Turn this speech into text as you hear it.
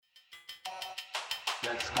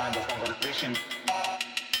That's kind of conversation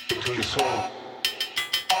to your soul.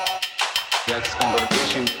 That's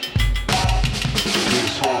conversation to your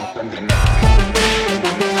soul and the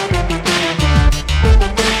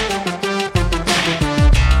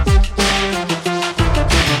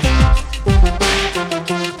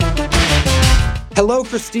Hello,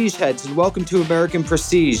 Prestige Heads, and welcome to American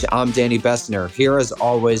Prestige. I'm Danny Bessner, here as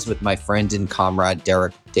always with my friend and comrade,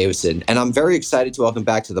 Derek Davison. And I'm very excited to welcome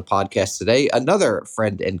back to the podcast today another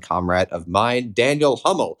friend and comrade of mine, Daniel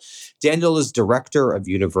Hummel. Daniel is Director of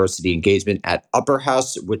University Engagement at Upper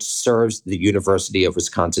House, which serves the University of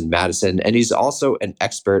Wisconsin-Madison, and he's also an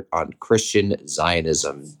expert on Christian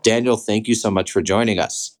Zionism. Daniel, thank you so much for joining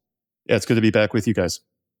us. Yeah, it's good to be back with you guys.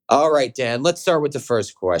 All right, Dan, let's start with the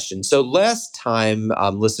first question. So last time,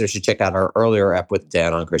 listeners should check out our earlier ep with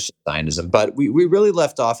Dan on Christian Zionism, but we really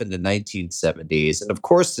left off in the 1970s. And of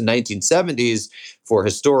course, the 1970s, for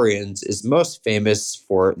historians, is most famous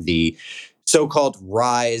for the so-called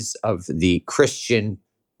rise of the Christian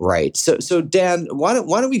right. So Dan, why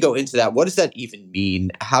don't we go into that? What does that even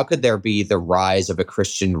mean? How could there be the rise of a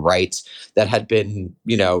Christian right that had been,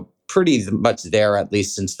 pretty much there, at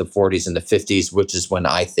least since the 40s and the 50s, which is when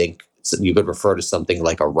I think you could refer to something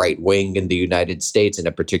like a right wing in the United States in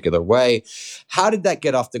a particular way. How did that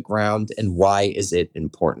get off the ground, and why is it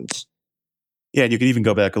important? Yeah, you could even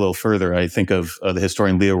go back a little further. I think of the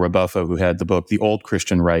historian Leo Rebuffo, who had the book The Old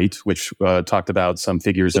Christian Right, which talked about some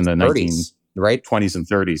figures in the 1920s and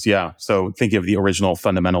 30s. Yeah, so think of the original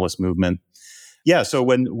fundamentalist movement. Yeah, so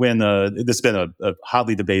when this has been a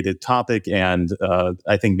hotly debated topic, and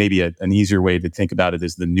I think maybe an easier way to think about it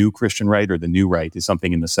is the new Christian right, or the new right is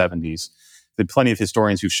something in the 70s. There are plenty of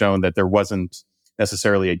historians who've shown that there wasn't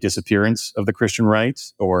necessarily a disappearance of the Christian right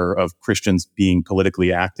or of Christians being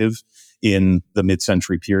politically active in the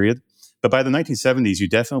mid-century period. But by the 1970s, you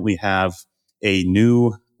definitely have a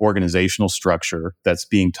new organizational structure that's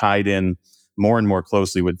being tied in more and more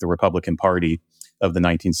closely with the Republican Party of the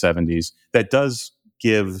 1970s that does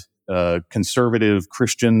give conservative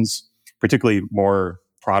Christians, particularly more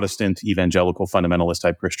Protestant, evangelical, fundamentalist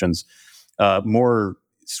type Christians, more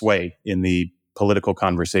sway in the political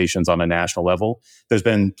conversations on a national level. There's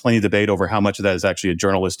been plenty of debate over how much of that is actually a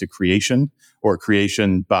journalistic creation or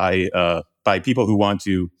creation by people who want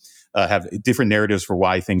to have different narratives for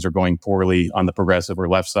why things are going poorly on the progressive or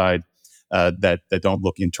left side that don't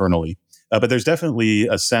look internally. But there's definitely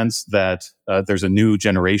a sense that there's a new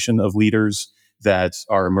generation of leaders that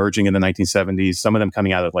are emerging in the 1970s, some of them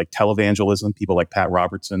coming out of like televangelism, people like Pat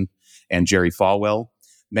Robertson and Jerry Falwell,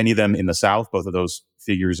 many of them in the South. Both of those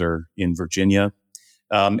figures are in Virginia,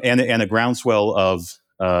 and a groundswell of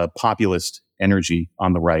populist energy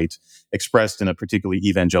on the right, expressed in a particularly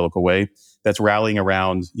evangelical way that's rallying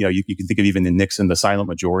around, you can think of even in Nixon, the silent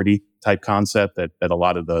majority type concept that a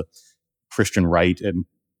lot of the Christian right and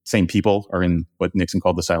same people are in what Nixon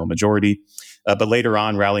called the silent majority. But later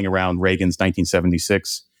on, rallying around Reagan's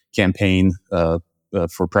 1976 campaign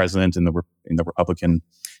for president in the Republican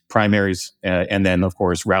primaries, and then, of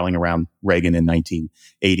course, rallying around Reagan in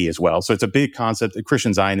 1980 as well. So it's a big concept.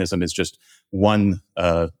 Christian Zionism is just one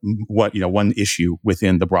issue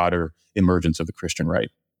within the broader emergence of the Christian right.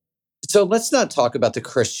 So let's not talk about the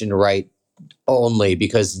Christian right only,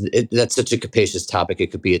 because that's such a capacious topic. It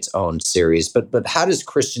could be its own series. But how does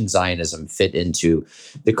Christian Zionism fit into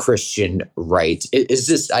the Christian right? Is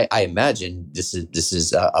this? I imagine this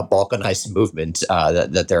is a balkanized movement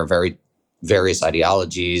that there are very various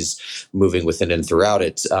ideologies moving within and throughout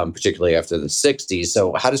it, particularly after the 60s.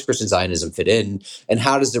 So how does Christian Zionism fit in, and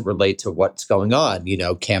how does it relate to what's going on?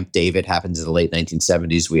 Camp David happens in the late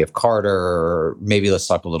 1970s. We have Carter. Maybe let's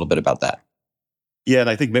talk a little bit about that. Yeah,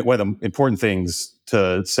 and I think one of the important things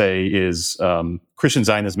to say is Christian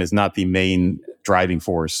Zionism is not the main driving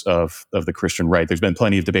force of the Christian right. There's been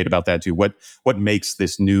plenty of debate about that too. What makes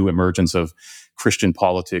this new emergence of Christian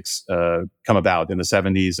politics come about in the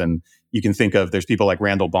 70s? And you can think of, there's people like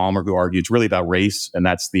Randall Balmer who argue it's really about race, and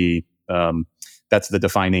that's the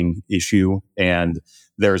defining issue. And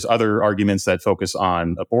there's other arguments that focus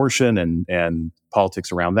on abortion and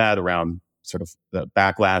politics around that, around sort of the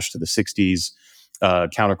backlash to the 60s.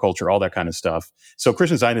 Counterculture, all that kind of stuff. So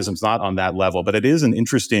Christian Zionism is not on that level, but it is an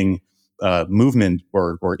interesting movement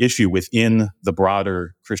or issue within the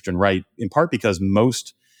broader Christian right, in part because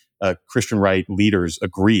most Christian right leaders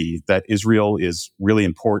agree that Israel is really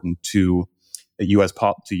important to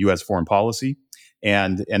to U.S. foreign policy,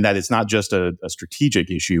 and that it's not just a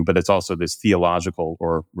strategic issue, but it's also this theological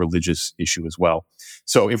or religious issue as well.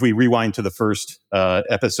 So if we rewind to the first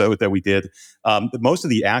episode that we did, most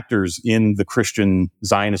of the actors in the Christian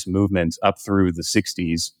Zionist movement up through the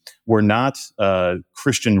 60s were not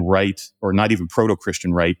Christian right or not even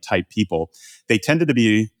proto-Christian right type people. They tended to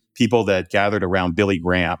be people that gathered around Billy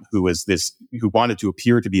Graham, who wanted to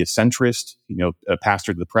appear to be a centrist, a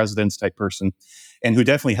pastor to the president's type person, and who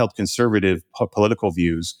definitely held conservative political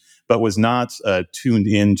views, but was not tuned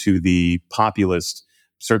into the populist,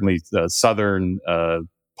 certainly the Southern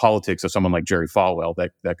politics of someone like Jerry Falwell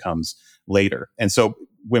that comes later. And so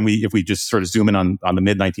if we just sort of zoom in on the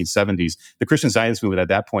mid 1970s, the Christian Zionist movement at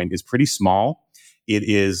that point is pretty small. It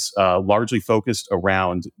is largely focused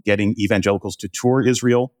around getting evangelicals to tour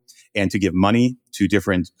Israel and to give money to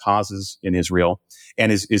different causes in Israel, and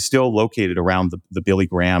is still located around the Billy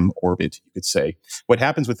Graham orbit, you could say. What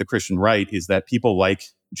happens with the Christian right is that people like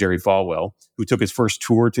Jerry Falwell, who took his first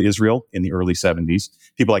tour to Israel in the early 70s,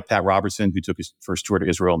 people like Pat Robertson, who took his first tour to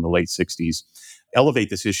Israel in the late 60s, elevate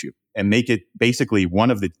this issue and make it basically one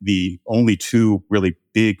of the only two really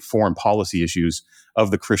big foreign policy issues of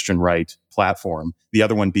the Christian right platform. The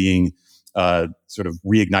other one being sort of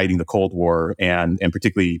reigniting the Cold War and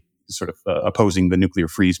particularly sort of opposing the nuclear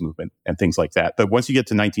freeze movement and things like that. But once you get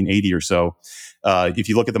to 1980 or so, if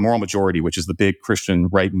you look at the Moral Majority, which is the big Christian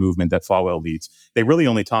right movement that Falwell leads, they really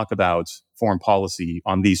only talk about foreign policy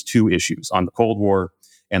on these two issues, on the Cold War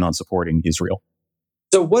and on supporting Israel.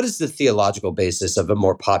 So what is the theological basis of a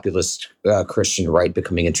more populist Christian right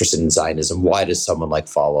becoming interested in Zionism? Why does someone like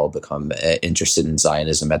Falwell become interested in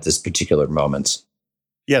Zionism at this particular moment?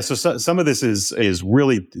 Yeah, so some of this is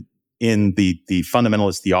really in the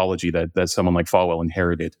fundamentalist theology that someone like Falwell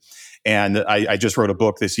inherited. And I just wrote a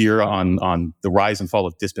book this year on the rise and fall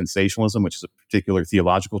of dispensationalism, which is a particular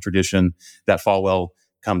theological tradition that Falwell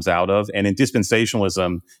comes out of. And in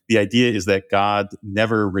dispensationalism, the idea is that God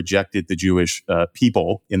never rejected the Jewish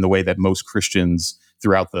people in the way that most Christians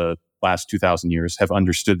throughout the last 2,000 years have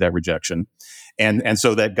understood that rejection. And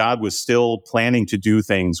so that God was still planning to do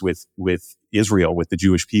things with Israel, with the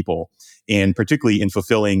Jewish people, and particularly in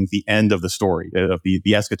fulfilling the end of the story, of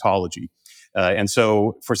the eschatology. And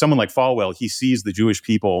so for someone like Falwell, he sees the Jewish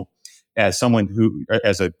people as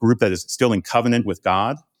as a group that is still in covenant with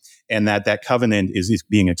God, and that covenant is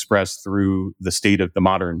being expressed through the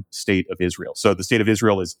modern state of Israel. So the state of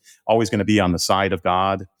Israel is always going to be on the side of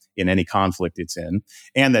God in any conflict it's in,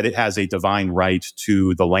 and that it has a divine right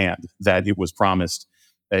to the land that it was promised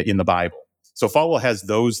in the Bible. So Falwell has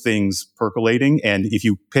those things percolating, and if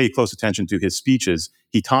you pay close attention to his speeches,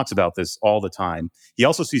 he talks about this all the time. He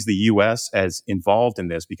also sees the U.S. as involved in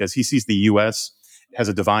this because he sees the U.S. has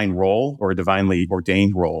a divine role or a divinely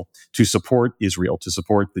ordained role to support Israel, to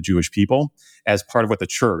support the Jewish people as part of what the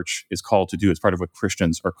church is called to do, as part of what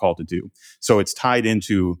Christians are called to do. So it's tied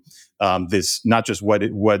into this, not just what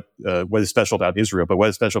is special about Israel, but what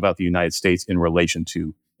is special about the United States in relation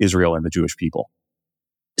to Israel and the Jewish people.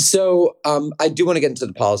 So I do want to get into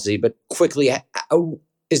the policy, but quickly,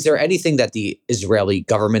 is there anything that the Israeli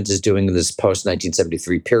government is doing in this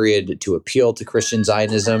post-1973 period to appeal to Christian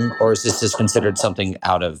Zionism, or is this just considered something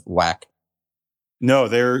out of whack? No,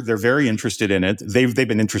 they're very interested in it. They've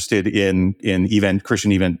been interested in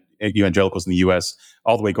Christian evangelicals in the U.S.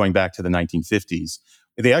 all the way going back to the 1950s.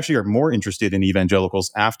 They actually are more interested in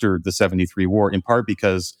evangelicals after the 73 war, in part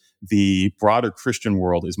because the broader Christian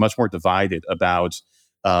world is much more divided about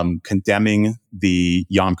condemning the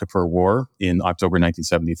Yom Kippur War in October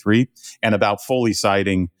 1973, and about fully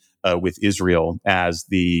siding with Israel as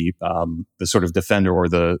the sort of defender or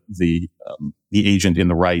the agent in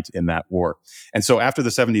the right in that war. And so after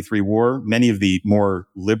the 73 war, many of the more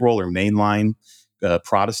liberal or mainline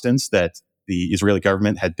Protestants that the Israeli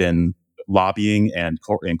government had been lobbying and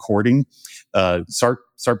courting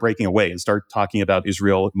start breaking away and start talking about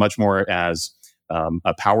Israel much more as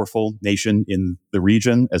a powerful nation in the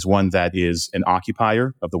region, as one that is an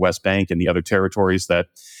occupier of the West Bank and the other territories that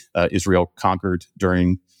Israel conquered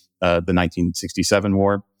during the 1967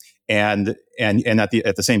 war. And at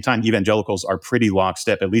the same time, evangelicals are pretty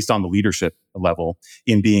lockstep, at least on the leadership level,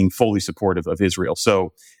 in being fully supportive of Israel.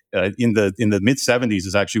 So in the mid 70s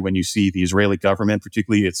is actually when you see the Israeli government,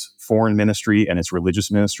 particularly its foreign ministry and its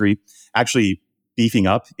religious ministry, actually beefing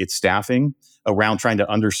up its staffing around trying to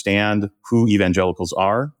understand who evangelicals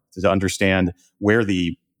are, to understand where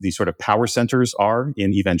the sort of power centers are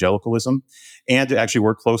in evangelicalism, and to actually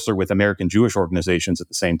work closer with American Jewish organizations at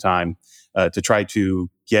the same time to try to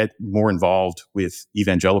get more involved with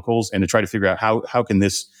evangelicals and to try to figure out how can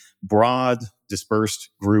this broad, dispersed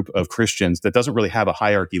group of Christians that doesn't really have a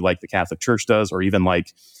hierarchy like the Catholic Church does, or even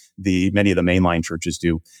like many of the mainline churches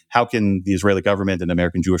do. How can the Israeli government and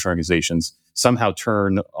American Jewish organizations somehow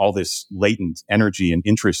turn all this latent energy and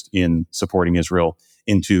interest in supporting Israel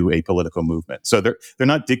into a political movement? So they're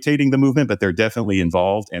not dictating the movement, but they're definitely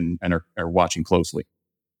involved and are watching closely.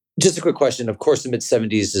 Just a quick question. Of course, the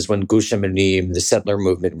mid-'70s is when Gush Emunim, the settler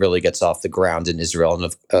movement, really gets off the ground in Israel,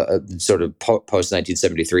 and sort of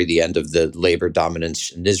post-1973, the end of the labor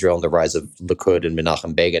dominance in Israel and the rise of Likud and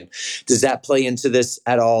Menachem Begin. Does that play into this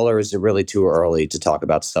at all, or is it really too early to talk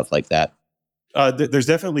about stuff like that? There's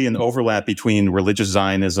definitely an overlap between religious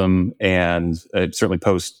Zionism and certainly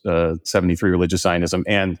post-'73 religious Zionism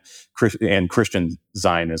and Christian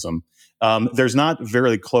Zionism. There's not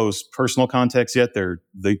very close personal context yet.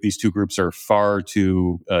 These two groups are far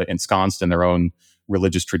too ensconced in their own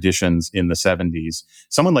religious traditions in the 70s.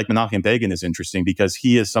 Someone like Menachem Begin is interesting because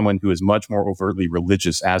he is someone who is much more overtly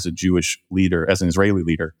religious as a Jewish leader, as an Israeli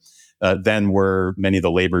leader, than were many of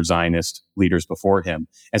the labor Zionist leaders before him.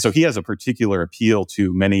 And so he has a particular appeal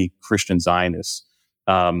to many Christian Zionists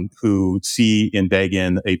who see in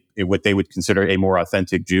Begin what they would consider a more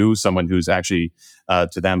authentic Jew, someone who's actually,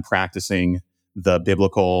 to them, practicing the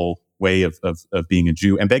biblical way of being a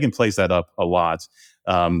Jew. And Begin plays that up a lot.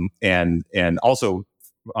 And also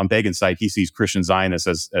on Begin's side, he sees Christian Zionists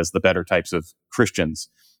as the better types of Christians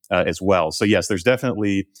as well. So yes, there's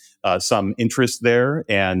definitely some interest there,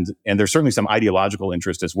 and there's certainly some ideological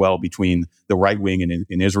interest as well between the right wing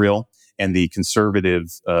in Israel and the conservative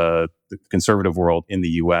world in the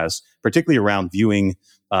U.S., particularly around viewing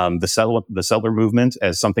the settler movement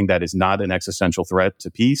as something that is not an existential threat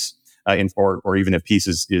to peace, or even if peace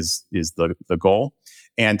is the goal,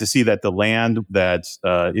 and to see that the land that,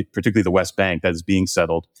 particularly the West Bank, that is being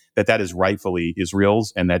settled, that is rightfully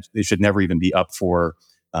Israel's, and that it should never even be up for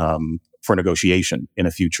negotiation in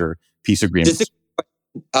a future peace agreement. Just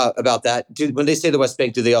about that, when they say the West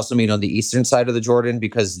Bank, do they also mean on the eastern side of the Jordan,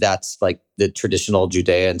 because that's like the traditional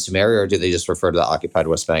Judea and Samaria, or do they just refer to the occupied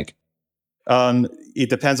West Bank? It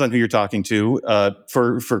depends on who you're talking to.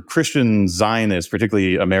 For Christian Zionists,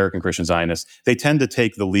 particularly American Christian Zionists, they tend to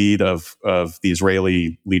take the lead of the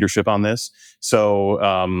Israeli leadership on this. So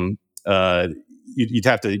you'd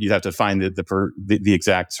have to find the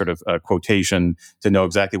exact sort of quotation to know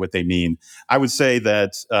exactly what they mean. I would say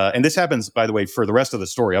that, and this happens, by the way, for the rest of the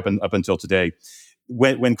story up until today,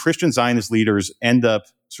 when Christian Zionist leaders end up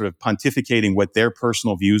sort of pontificating what their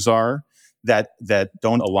personal views are that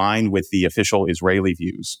don't align with the official Israeli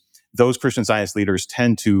views, those Christian Zionist leaders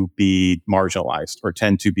tend to be marginalized or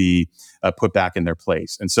tend to be put back in their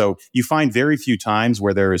place. And so you find very few times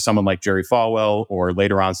where there is someone like Jerry Falwell or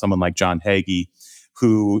later on someone like John Hagee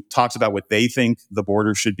who talks about what they think the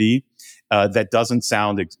border should be, that doesn't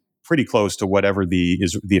sound pretty close to whatever the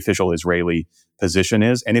official Israeli position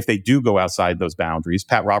is. And if they do go outside those boundaries,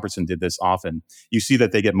 Pat Robertson did this often, you see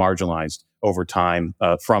that they get marginalized over time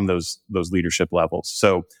from those leadership levels.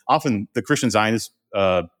 So often the Christian Zionist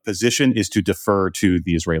position is to defer to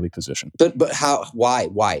the Israeli position. But how?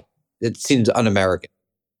 Why? It seems un-American.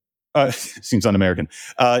 Seems un-American.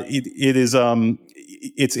 It is.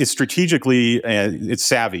 It's strategically. It's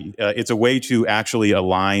savvy. It's a way to actually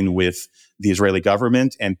align with the Israeli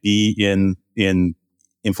government and be in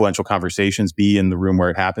influential conversations, be in the room where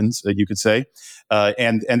it happens, you could say.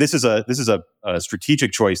 And this is a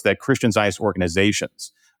strategic choice that Christian Zionist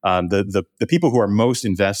organizations, the people who are most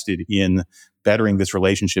invested in bettering this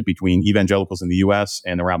relationship between evangelicals in the U.S.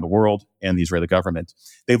 and around the world and the Israeli government,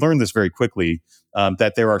 they learned this very quickly,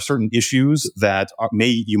 that there are certain issues that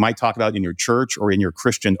you might talk about in your church or in your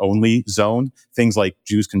Christian-only zone, things like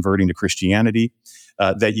Jews converting to Christianity,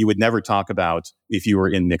 that you would never talk about if you were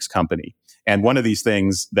in mixed company. And one of these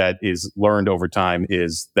things that is learned over time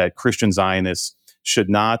is that Christian Zionists should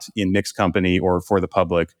not, in mixed company or for the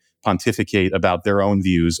public, pontificate about their own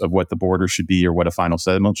views of what the border should be or what a final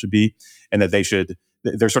settlement should be, and that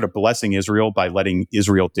they're sort of blessing Israel by letting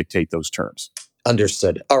Israel dictate those terms.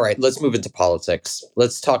 Understood. All right, let's move into politics.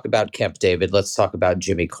 Let's talk about Camp David. Let's talk about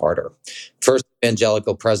Jimmy Carter, first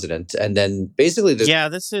evangelical president, and then basically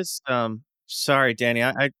this is sorry, Danny.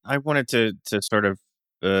 I wanted to sort of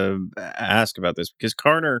ask about this because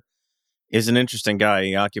Carter is an interesting guy.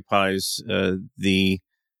 He occupies the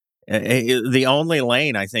only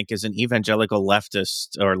lane, I think, is an evangelical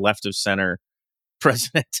leftist or left of center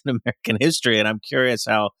president in American history. And I'm curious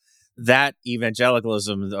how that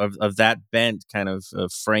evangelicalism of that bent kind of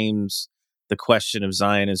frames the question of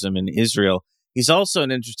Zionism in Israel. He's also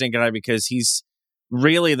an interesting guy because he's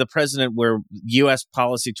really the president where U.S.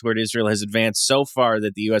 policy toward Israel has advanced so far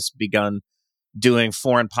that the U.S. begun doing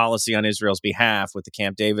foreign policy on Israel's behalf with the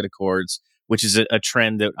Camp David Accords, which is a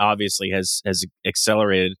trend that obviously has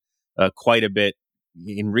accelerated quite a bit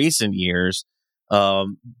in recent years.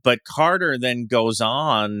 But Carter then goes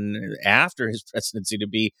on after his presidency to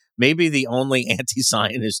be maybe the only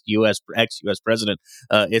anti-Zionist ex-U.S. president.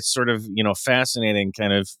 It's sort of fascinating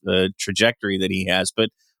kind of trajectory that he has. But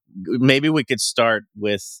maybe we could start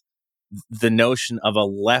with the notion of a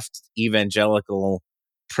left evangelical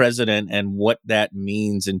president and what that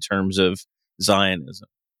means in terms of Zionism.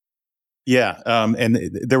 Yeah, and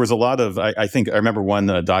there was a lot of, I think, I remember one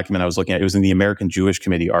document I was looking at, it was in the American Jewish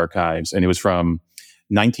Committee archives, and it was from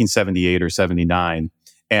 1978 or 79,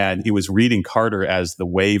 and it was reading Carter as the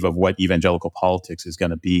wave of what evangelical politics is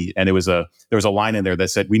going to be. And there was a line in there that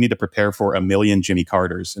said, we need to prepare for 1 million Jimmy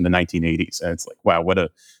Carters in the 1980s. And it's like, wow, what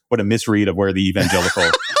a misread of where the evangelical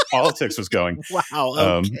politics was going.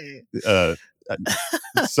 Wow, okay.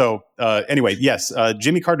 Anyway, yes,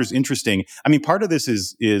 Jimmy Carter's interesting. I mean, part of this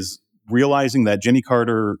is realizing that Jimmy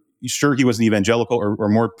Carter, sure, he was an evangelical, or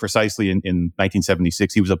more precisely in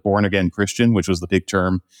 1976, he was a born-again Christian, which was the big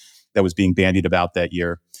term that was being bandied about that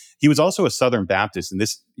year. He was also a Southern Baptist, and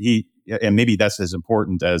maybe that's as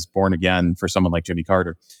important as born again for someone like Jimmy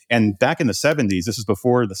Carter. And back in the 70s, this is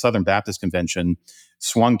before the Southern Baptist Convention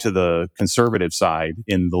swung to the conservative side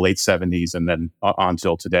in the late 70s and then on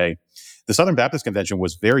till today. The Southern Baptist Convention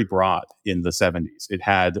was very broad in the 70s. It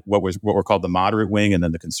had what were called the moderate wing and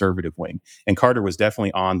then the conservative wing. And Carter was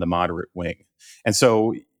definitely on the moderate wing. And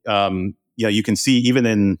so, you can see even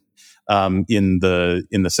in the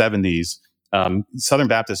 70s, Southern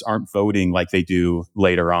Baptists aren't voting like they do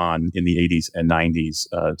later on in the 80s and 90s,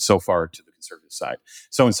 so far to the conservative side.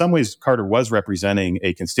 So in some ways, Carter was representing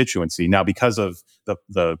a constituency. Now, because of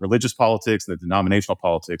the religious politics, the denominational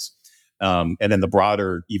politics, and then the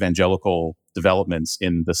broader evangelical developments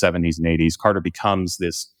in the 70s and 80s, Carter becomes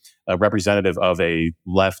this representative of a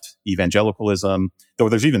left evangelicalism, though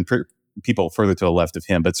there's even people further to the left of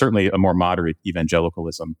him, but certainly a more moderate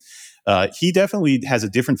evangelicalism. He definitely has a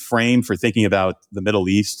different frame for thinking about the Middle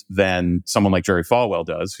East than someone like Jerry Falwell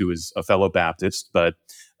does, who is a fellow Baptist, but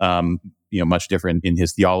much different in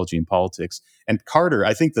his theology and politics. And Carter,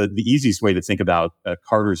 I think the easiest way to think about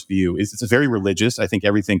Carter's view is it's very religious. I think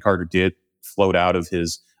everything Carter did flowed out of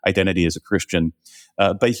his identity as a Christian.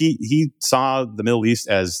 But he saw the Middle East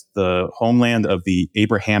as the homeland of the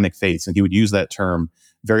Abrahamic faiths, and he would use that term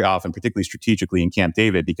very often, particularly strategically in Camp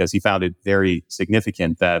David, because he found it very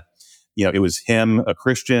significant that it was him, a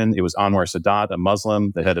Christian, it was Anwar Sadat, a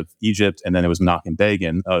Muslim, the head of Egypt, and then it was Menachem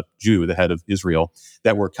Begin, a Jew, the head of Israel,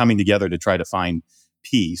 that were coming together to try to find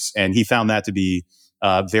peace. And he found that to be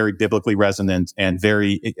very biblically resonant and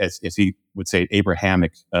very, as he would say,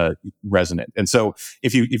 Abrahamic resonant. And so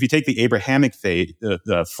if you take the Abrahamic faith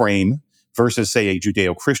frame versus, say, a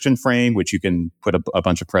Judeo-Christian frame, which you can put a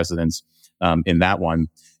bunch of presidents in that one,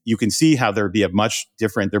 you can see how there'd be a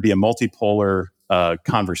multipolar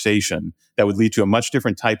conversation that would lead to a much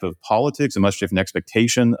different type of politics, a much different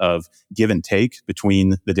expectation of give and take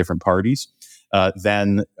between the different parties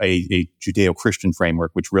than a Judeo-Christian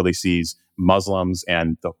framework, which really sees Muslims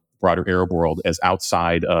and the broader Arab world as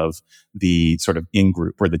outside of the sort of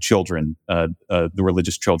in-group or the children, the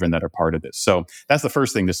religious children that are part of this. So that's the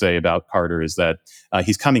first thing to say about Carter, is that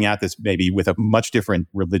he's coming at this maybe with a much different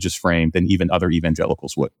religious frame than even other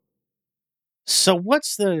evangelicals would. So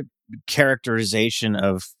what's the characterization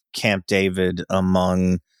of Camp David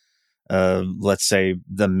among, let's say,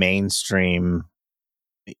 the mainstream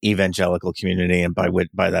evangelical community, and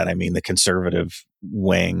by that I mean the conservative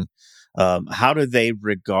wing? How do they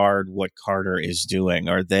regard what Carter is doing?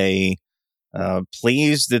 Are they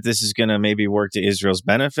pleased that this is going to maybe work to Israel's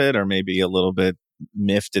benefit, or maybe a little bit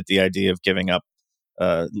miffed at the idea of giving up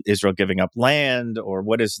Israel giving up land, or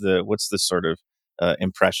what's the sort of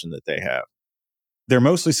impression that they have? They're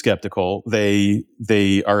mostly skeptical.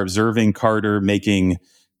 They are observing Carter making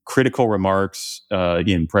critical remarks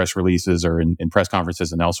in press releases or in press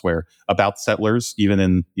conferences and elsewhere about settlers, even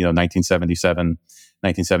in 1977,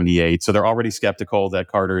 1978. So they're already skeptical that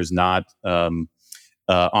Carter is not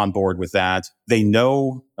on board with that. They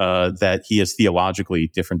know that he is theologically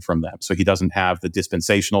different from them. So he doesn't have the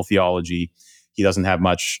dispensational theology. He doesn't have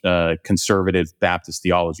much conservative Baptist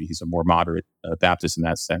theology. He's a more moderate Baptist in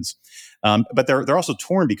that sense. But they're also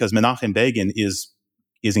torn because Menachem Begin is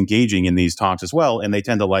engaging in these talks as well, and they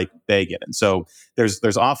tend to like Begin. And so there's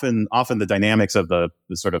often the dynamics of the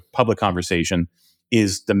sort of public conversation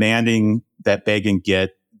is demanding that Begin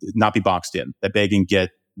not be boxed in, that Begin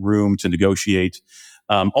get room to negotiate.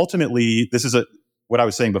 Ultimately, this is what I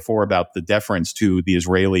was saying before about the deference to the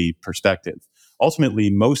Israeli perspective. ultimately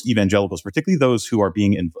most evangelicals, particularly those who are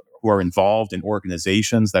who are involved in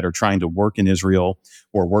organizations that are trying to work in Israel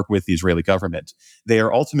or work with the Israeli government, they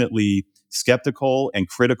are ultimately skeptical and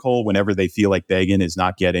critical whenever they feel like Begin is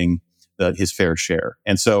not getting his fair share.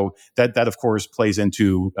 And so that of course plays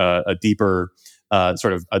into a deeper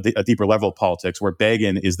a deeper level of politics, where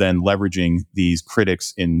Begin is then leveraging these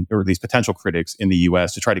critics or these potential critics in the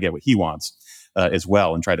U.S. to try to get what he wants as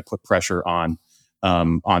well, and try to put pressure on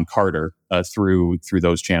Carter through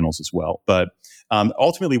those channels as well. But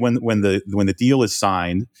ultimately, when the deal is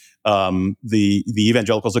signed, the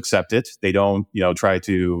evangelicals accept it. They don't try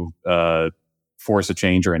to force a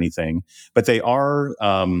change or anything, but they are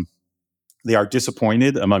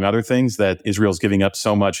disappointed, among other things, that Israel's giving up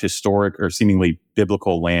so much historic or seemingly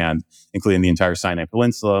biblical land, including the entire Sinai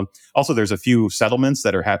Peninsula. Also, there's a few settlements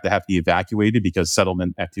that have to be evacuated because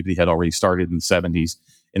settlement activity had already started in the 70s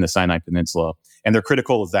in the Sinai Peninsula. And they're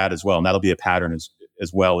critical of that as well. And that'll be a pattern as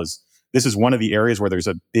well. As this is one of the areas where there's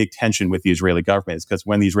a big tension with the Israeli government, is because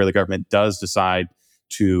when the Israeli government does decide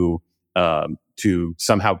to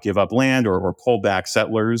somehow give up land or pull back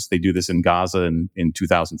settlers. They do this in Gaza in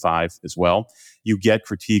 2005 as well. You get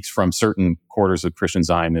critiques from certain quarters of Christian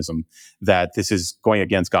Zionism that this is going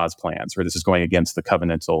against God's plans, or this is going against the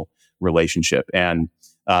covenantal relationship, and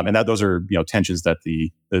that those are tensions that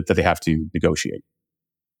they have to negotiate.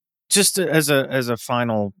 Just as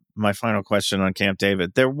my final question on Camp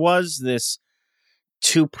David, there was this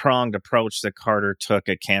two-pronged approach that Carter took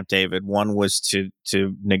at Camp David. One was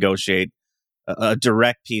to negotiate a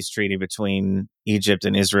direct peace treaty between Egypt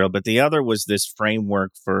and Israel, but the other was this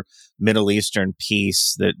framework for Middle Eastern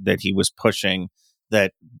peace that he was pushing,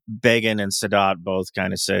 that Begin and Sadat both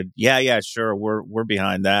kind of said, yeah, sure, we're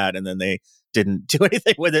behind that, and then they didn't do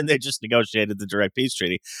anything with it. They just negotiated the direct peace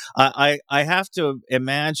treaty. I have to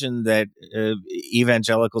imagine that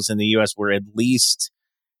evangelicals in the U.S. were at least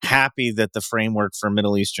happy that the framework for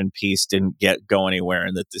Middle Eastern peace didn't go anywhere,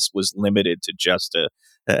 and that this was limited to just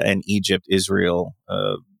an Egypt-Israel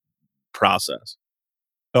process.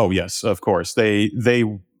 Oh yes, of course. They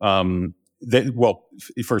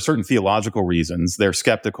for certain theological reasons, they're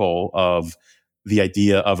skeptical of the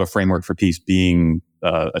idea of a framework for peace being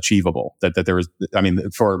achievable. That there is,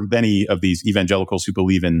 for many of these evangelicals who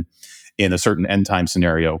believe in a certain end time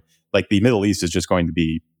scenario, like the Middle East is just going to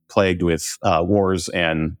be plagued with wars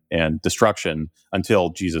and destruction until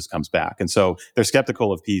Jesus comes back. And so they're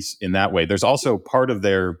skeptical of peace in that way. There's also part of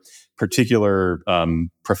their particular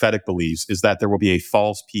prophetic beliefs is that there will be a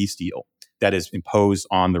false peace deal that is imposed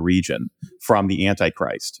on the region from the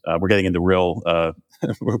Antichrist. We're getting into real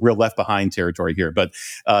left behind territory here, but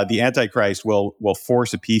the Antichrist will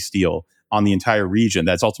force a peace deal on the entire region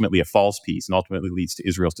that's ultimately a false peace and ultimately leads to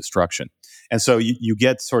Israel's destruction. And so you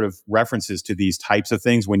get sort of references to these types of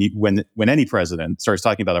things when any president starts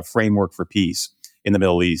talking about a framework for peace in the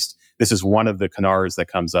Middle East. This is one of the canards that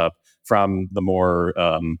comes up from the more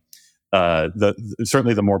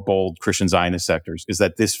certainly the more bold Christian Zionist sectors, is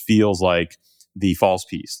that this feels like the false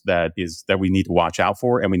peace that we need to watch out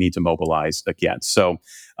for and we need to mobilize against. So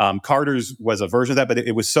Carter's was a version of that, but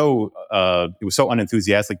it was so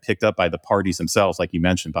unenthusiastic, picked up by the parties themselves, like you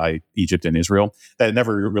mentioned, by Egypt and Israel, that it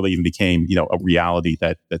never really even became a reality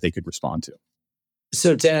that they could respond to.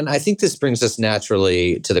 So Dan, I think this brings us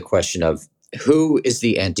naturally to the question of who is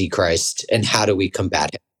the Antichrist and how do we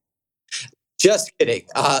combat him? Just kidding.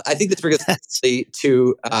 I think this brings us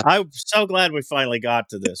to. I'm so glad we finally got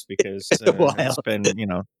to this, because it's been,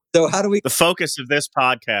 So how do we? The focus of this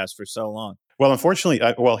podcast for so long. Well, unfortunately,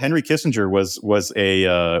 Henry Kissinger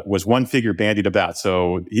was one figure bandied about,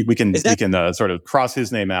 so we can sort of cross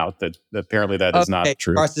his name out. That apparently that is not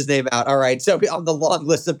true. Cross his name out. All right. So on the long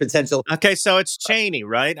list of potential. Okay, so it's Cheney,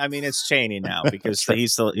 right? I mean, it's Cheney now because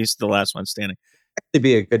he's the last one standing. To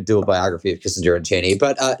be a good dual biography of Kissinger and Cheney.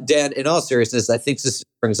 But Dan, in all seriousness, I think this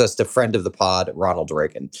brings us to friend of the pod, Ronald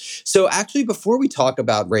Reagan. So actually, before we talk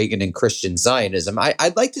about Reagan and Christian Zionism,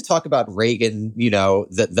 I'd like to talk about Reagan,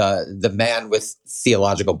 the man with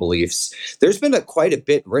theological beliefs. There's been quite a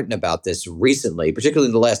bit written about this recently, particularly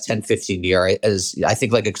in the last 10, 15 years, as I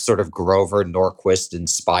think like a sort of Grover Norquist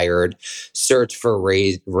inspired search for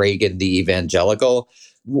Reagan the evangelical.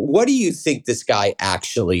 What do you think this guy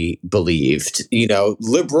actually believed?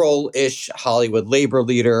 Liberal-ish Hollywood labor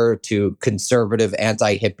leader to conservative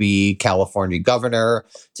anti-hippie California governor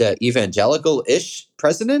to evangelical-ish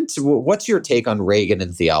president? What's your take on Reagan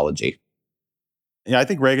and theology? Yeah, I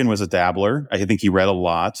think Reagan was a dabbler. I think he read a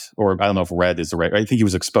lot, or I don't know if read is the right. I think he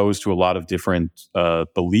was exposed to a lot of different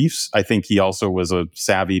beliefs. I think he also was a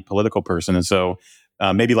savvy political person, and so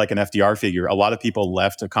maybe like an FDR figure, a lot of people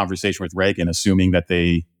left a conversation with Reagan assuming that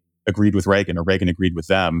they agreed with Reagan or Reagan agreed with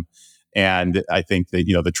them. And I think that,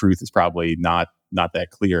 the truth is probably not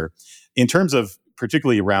that clear. In terms of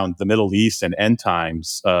particularly around the Middle East and end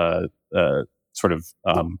times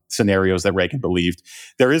scenarios that Reagan believed,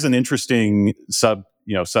 there is an interesting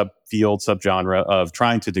subgenre of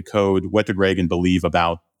trying to decode what did Reagan believe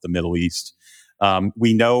about the Middle East.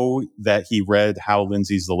 We know that he read Hal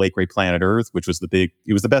Lindsey's The Late Great Planet Earth, which was it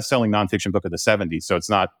was the best-selling nonfiction book of the 70s, so it's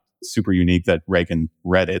not super unique that Reagan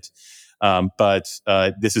read it. But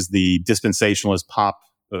this is the dispensationalist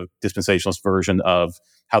version of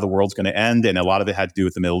how the world's going to end, and a lot of it had to do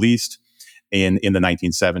with the Middle East in the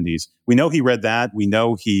 1970s. We know he read that. We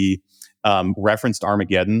know he referenced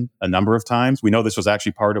Armageddon a number of times. We know this was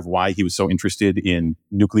actually part of why he was so interested in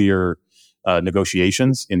nuclear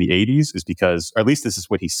negotiations in the 80s, is because, or at least this is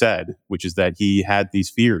what he said, which is that he had these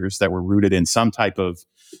fears that were rooted in some type of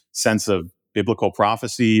sense of biblical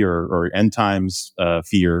prophecy or end times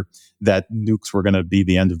fear that nukes were going to be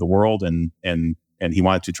the end of the world, and he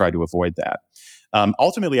wanted to try to avoid that.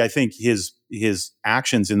 Ultimately, I think his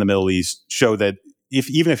actions in the Middle East show that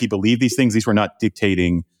even if he believed these things, these were not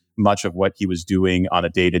dictating much of what he was doing on a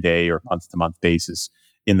day-to-day or month-to-month basis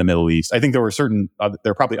in the Middle East. I think there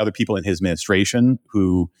are probably other people in his administration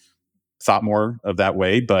who thought more of that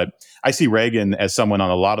way, but I see Reagan as someone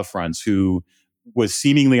on a lot of fronts who was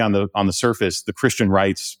seemingly on the surface the Christian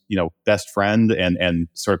right's best friend and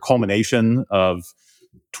sort of culmination of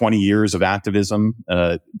 20 years of activism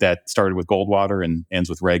that started with Goldwater and ends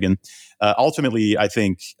with Reagan. Ultimately, I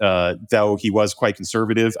think, though he was quite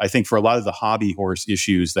conservative, I think for a lot of the hobby horse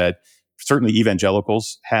issues that certainly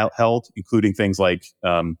evangelicals held, including things like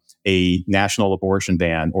a national abortion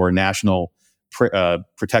ban or national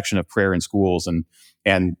protection of prayer in schools and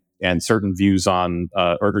certain views on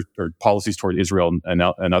or policies toward Israel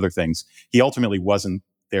and other things, he ultimately wasn't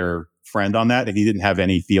their friend on that, and he didn't have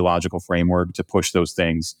any theological framework to push those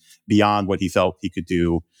things beyond what he felt he could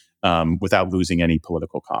do without losing any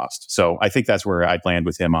political cost. So I think that's where I'd land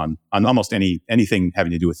with him on almost anything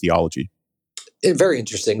having to do with theology. Very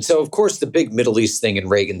interesting. So, of course, the big Middle East thing in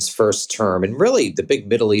Reagan's first term, and really the big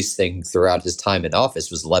Middle East thing throughout his time in office,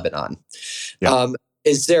 was Lebanon. Yeah.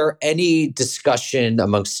 Is there any discussion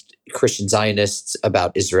amongst Christian Zionists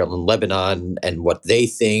about Israel and Lebanon and what they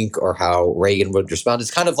think or how Reagan would respond? It's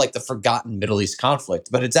kind of like the forgotten Middle East conflict,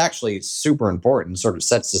 but it's actually super important, sort of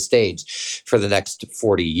sets the stage for the next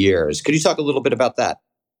 40 years. Could you talk a little bit about that?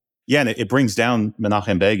 Yeah, and it brings down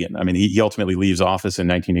Menachem Begin. I mean, he ultimately leaves office in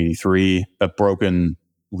 1983, a broken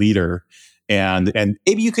leader. And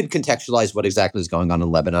maybe you could contextualize what exactly is going on in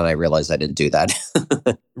Lebanon. I realized I didn't do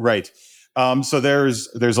that. Right. So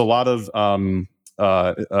there's a lot of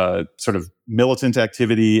sort of militant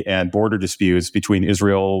activity and border disputes between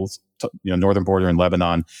Israel's northern border and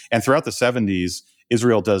Lebanon. And throughout the 70s,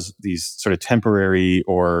 Israel does these sort of temporary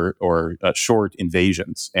or short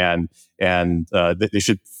invasions, and they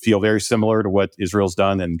should feel very similar to what Israel's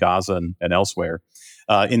done in Gaza and elsewhere.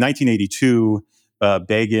 In 1982,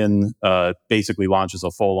 Begin basically launches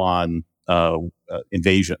a full-on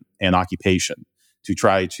invasion and occupation to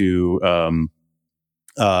try to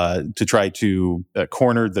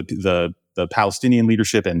corner the Palestinian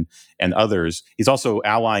leadership and others. He's also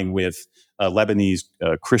allying with Lebanese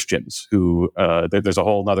Christians who there's a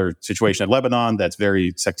whole other situation in Lebanon that's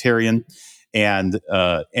very sectarian, and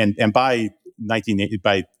by end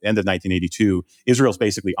of 1982, Israel's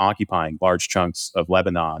basically occupying large chunks of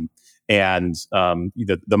Lebanon. And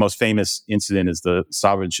the most famous incident is the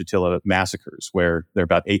Sabra and Shatila massacres, where there are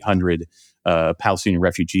about 800 Palestinian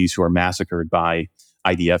refugees who are massacred by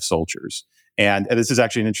IDF soldiers. And this is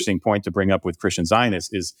actually an interesting point to bring up with Christian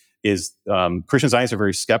Zionists, is Christian Zionists are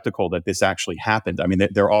very skeptical that this actually happened. I mean,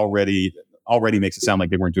 they're already makes it sound like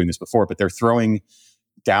they weren't doing this before, but they're throwing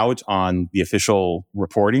doubt on the official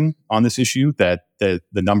reporting on this issue, that the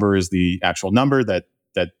number is the actual number, that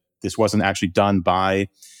this wasn't actually done by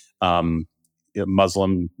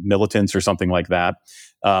Muslim militants or something like that.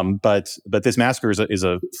 But this massacre is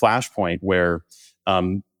a flashpoint where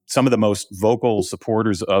some of the most vocal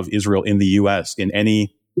supporters of Israel in the U.S. in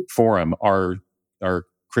any forum are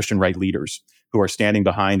Christian right leaders who are standing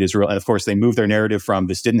behind Israel. And of course, they move their narrative from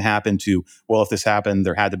this didn't happen to, well, if this happened,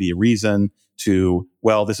 there had to be a reason, to,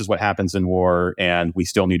 well, this is what happens in war and we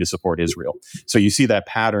still need to support Israel. So you see that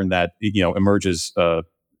pattern that emerges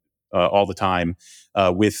all the time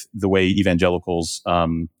with the way evangelicals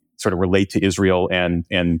sort of relate to Israel and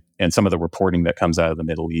some of the reporting that comes out of the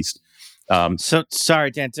Middle East. So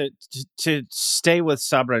sorry, Dan, to stay with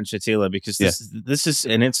Sabra and Shatila, because this is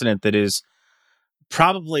an incident that is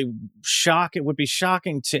probably it would be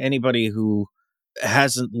shocking to anybody who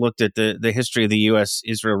hasn't looked at the history of the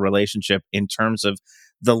U.S.-Israel relationship in terms of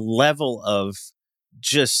the level of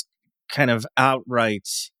just kind of outright,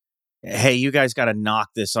 hey, you guys got to knock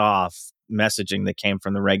this off messaging that came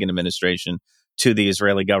from the Reagan administration to the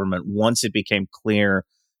Israeli government once it became clear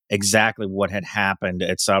exactly what had happened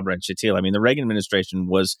at Sabra and Shatila. I mean, the Reagan administration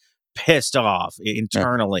was pissed off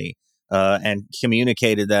internally and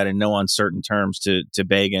communicated that in no uncertain terms to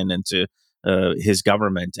Begin and to his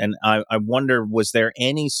government. And I wonder, was there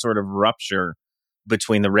any sort of rupture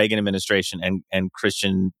between the Reagan administration and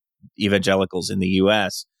Christian evangelicals in the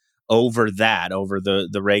U.S. over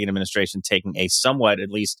the Reagan administration taking a somewhat, at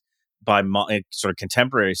least by sort of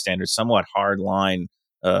contemporary standards, somewhat hard line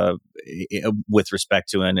with respect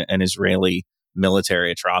to an Israeli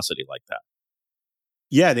military atrocity like that?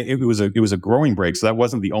 Yeah, it was a growing break. So that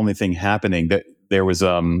wasn't the only thing happening. That there was,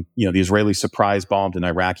 the Israelis surprise bombed an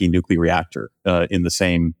Iraqi nuclear reactor in the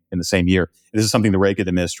same year. This is something the Reagan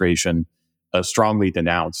administration strongly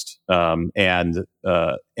denounced, and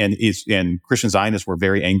Christian Zionists were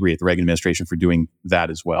very angry at the Reagan administration for doing that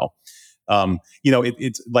as well.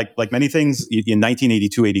 It's like many things in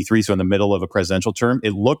 1982, 83. So in the middle of a presidential term,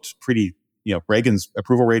 it looked pretty. Reagan's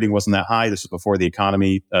approval rating wasn't that high. This was before the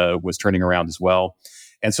economy was turning around as well.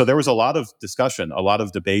 And so there was a lot of discussion, a lot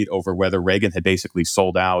of debate over whether Reagan had basically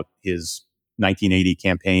sold out his 1980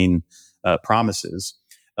 campaign promises.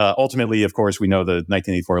 Ultimately, of course, we know the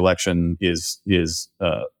 1984 election is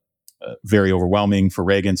very overwhelming for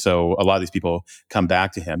Reagan. So a lot of these people come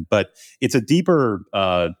back to him. But it's a deeper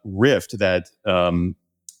rift that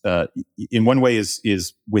in one way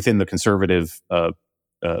is within the conservative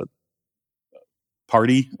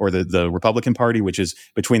party or the Republican Party, which is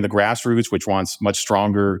between the grassroots, which wants much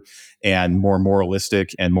stronger and more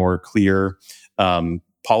moralistic and more clear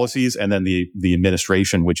policies, and then the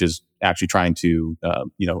administration, which is actually trying to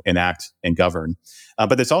enact and govern.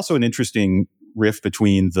 But there's also an interesting rift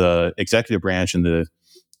between the executive branch and the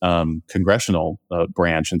congressional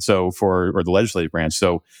branch, and so or the legislative branch.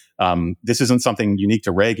 So this isn't something unique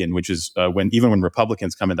to Reagan, which is when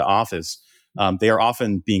Republicans come into office. They are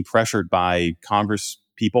often being pressured by Congress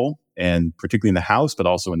people, and particularly in the House, but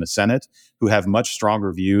also in the Senate, who have much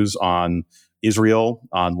stronger views on Israel,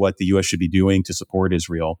 on what the U.S. should be doing to support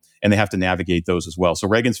Israel, and they have to navigate those as well. So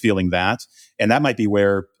Reagan's feeling that, and that might be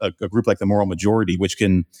where a group like the Moral Majority, which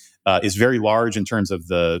is very large in terms of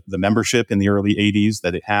the membership in the early 80s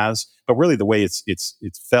that it has, but really the way it's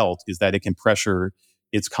felt is that it can pressure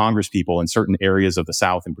its Congress people in certain areas of the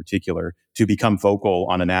South in particular to become vocal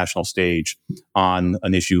on a national stage on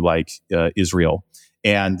an issue like Israel.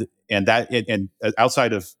 And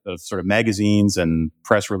outside of sort of magazines and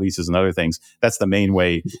press releases and other things, that's the main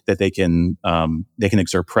way that they can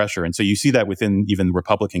exert pressure. And so you see that within even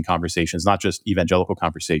Republican conversations, not just evangelical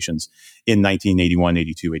conversations in 1981,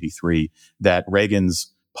 82, 83, that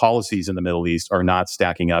Reagan's policies in the Middle East are not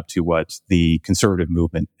stacking up to what the conservative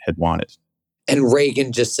movement had wanted. And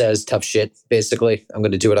Reagan just says tough shit, basically. I'm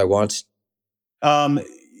going to do what I want.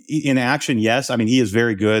 In action, yes. I mean, he is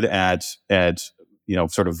very good at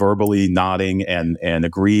sort of verbally nodding and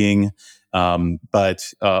agreeing. But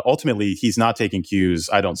ultimately, he's not taking cues.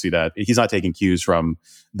 I don't see that. He's not taking cues from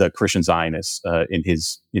the Christian Zionists in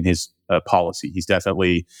his policy. He's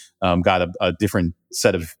definitely got a different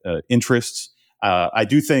set of interests. I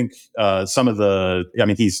do think some of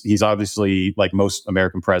he's obviously, like most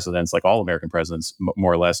American presidents, like all American presidents,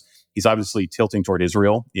 more or less, he's obviously tilting toward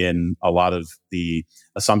Israel in a lot of the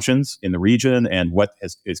assumptions in the region and what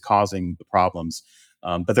is causing the problems.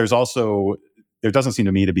 But there doesn't seem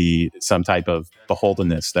to me to be some type of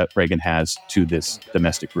beholdenness that Reagan has to this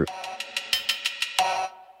domestic group.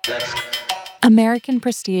 American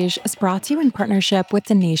Prestige is brought to you in partnership with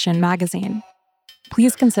The Nation magazine.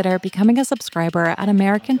 Please consider becoming a subscriber at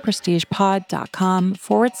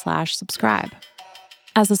AmericanPrestigePod.com/subscribe.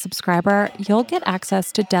 As a subscriber, you'll get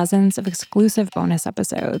access to dozens of exclusive bonus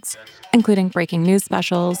episodes, including breaking news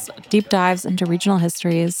specials, deep dives into regional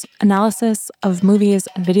histories, analysis of movies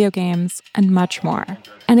and video games, and much more.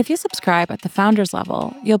 And if you subscribe at the Founders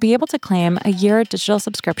level, you'll be able to claim a year digital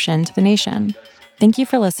subscription to The Nation. Thank you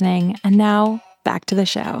for listening, and now, back to the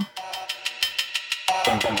show.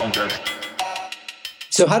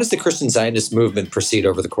 So how does the Christian Zionist movement proceed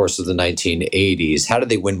over the course of the 1980s? How did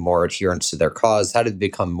they win more adherents to their cause? How did they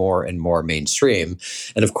become more and more mainstream?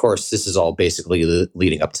 And of course, this is all basically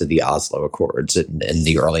leading up to the Oslo Accords in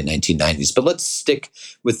the early 1990s. But let's stick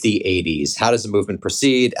with the 80s. How does the movement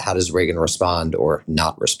proceed? How does Reagan respond or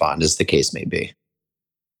not respond, as the case may be?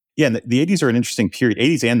 Yeah, and the 80s are an interesting period.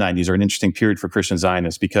 80s and 90s are an interesting period for Christian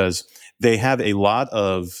Zionists because they have a lot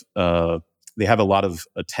of they have a lot of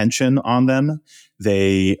attention on them.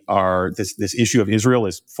 They are this issue of Israel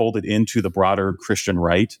is folded into the broader Christian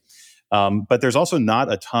right. But there's also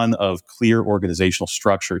not a ton of clear organizational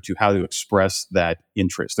structure to how to express that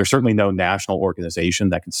interest. There's certainly no national organization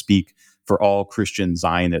that can speak for all Christian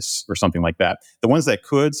Zionists or something like that. The ones that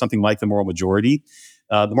could, something like the Moral Majority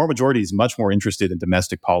is much more interested in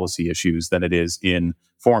domestic policy issues than it is in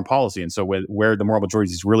foreign policy. And so where the Moral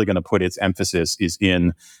Majority is really going to put its emphasis is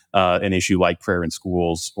in an issue like prayer in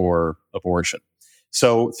schools or abortion.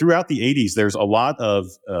 So throughout the 80s, there's a lot of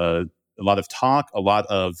talk, a lot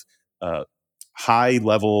of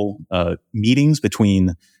high-level meetings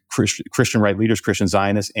between Christian right leaders, Christian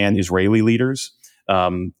Zionists, and Israeli leaders.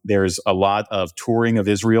 There's a lot of touring of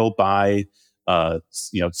Israel by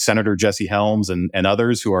Senator Jesse Helms and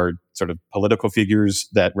others who are sort of political figures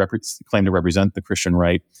that claim to represent the Christian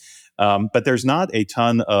right. But there's not a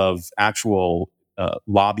ton of actual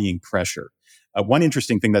lobbying pressure. One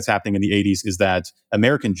interesting thing that's happening in the 80s is that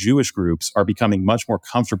American Jewish groups are becoming much more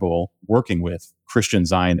comfortable working with Christian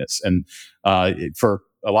Zionists. And for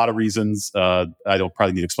a lot of reasons, I don't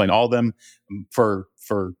probably need to explain all of them. For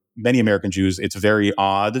many American Jews, it's very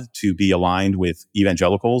odd to be aligned with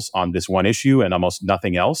evangelicals on this one issue and almost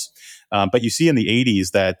nothing else. But you see in the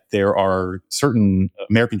 80s that there are certain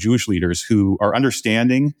American Jewish leaders who are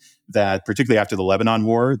understanding that, particularly after the Lebanon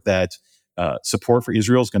War, that support for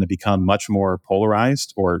Israel is going to become much more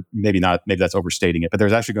polarized, or maybe not, maybe that's overstating it, but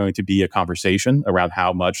there's actually going to be a conversation around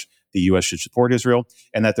how much the U.S. should support Israel,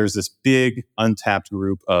 and that there's this big untapped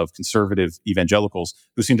group of conservative evangelicals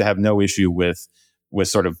who seem to have no issue with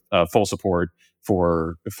sort of full support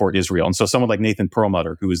for Israel. And so someone like Nathan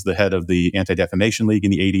Perlmutter, who is the head of the Anti-Defamation League in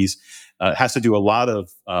the 80s, has to do a lot of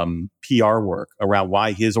PR work around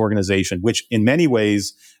why his organization, which in many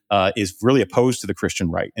ways is really opposed to the Christian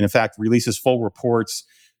right, and in fact releases full reports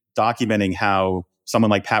documenting how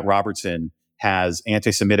someone like Pat Robertson has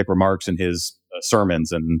anti-Semitic remarks in his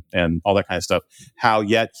sermons and all that kind of stuff, how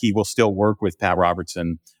yet he will still work with Pat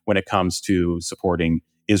Robertson when it comes to supporting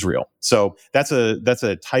Israel. So that's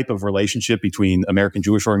a type of relationship between American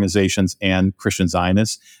Jewish organizations and Christian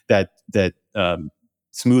Zionists that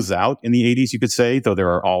smooths out in the 80s, you could say, though there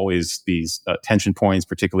are always these tension points,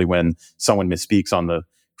 particularly when someone misspeaks on the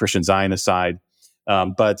Christian Zionist side.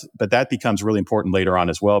 But that becomes really important later on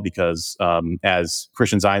as well, because as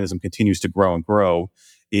Christian Zionism continues to grow and grow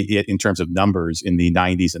in terms of numbers in the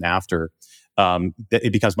 90s and after,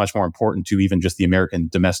 it becomes much more important to even just the American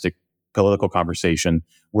domestic political conversation.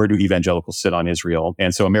 Where do evangelicals sit on Israel?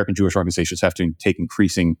 And so American Jewish organizations have to take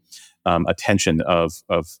increasing attention of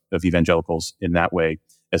evangelicals in that way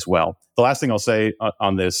as well. The last thing I'll say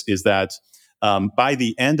on this is that by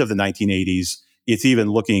the end of the 1980s, it's even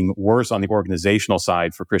looking worse on the organizational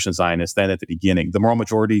side for Christian Zionists than at the beginning. The Moral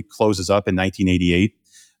Majority closes up in 1988.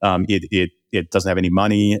 It doesn't have any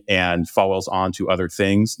money and follows on to other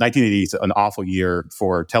things. 1980 is an awful year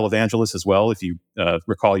for televangelists as well. If you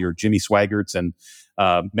recall your Jimmy Swaggarts and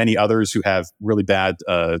many others who have really bad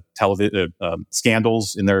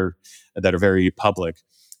scandals in their that are very public.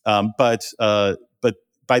 But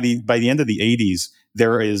by the end of the 80s,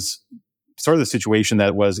 there is sort of the situation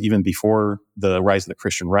that was even before the rise of the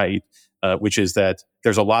Christian right, which is that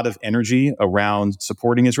there's a lot of energy around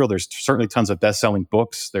supporting Israel. There's certainly tons of best-selling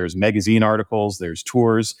books. There's magazine articles. There's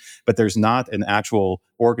tours. But there's not an actual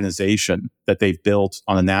organization that they've built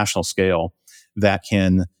on a national scale that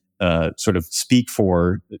can sort of speak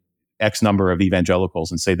for X number of evangelicals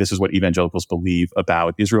and say, this is what evangelicals believe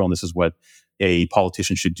about Israel, and this is what a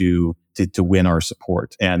politician should do to win our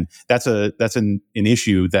support. And that's an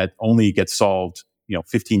issue that only gets solved,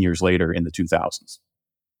 15 years later in the 2000s.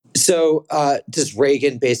 So does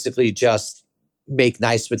Reagan basically just make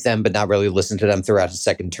nice with them, but not really listen to them throughout his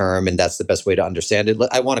second term? And that's the best way to understand it.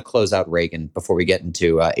 I want to close out Reagan before we get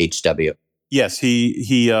into HW. Yes,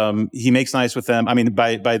 he makes nice with them. I mean,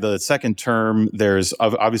 by the second term, there's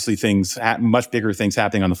obviously much bigger things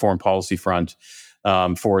happening on the foreign policy front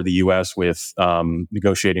for the U.S. with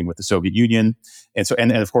negotiating with the Soviet Union,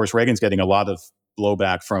 and of course Reagan's getting a lot of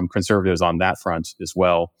blowback from conservatives on that front as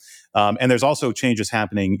well. And there's also changes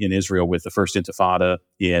happening in Israel with the First Intifada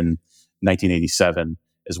in 1987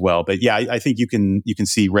 as well. But yeah, I think you can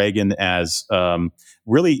see Reagan as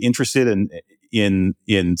really interested in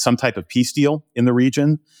some type of peace deal in the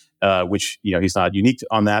region, which he's not unique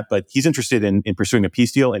on that, but he's interested in pursuing a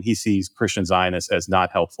peace deal, and he sees Christian Zionists as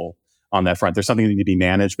not helpful on that front. There's something that needs to be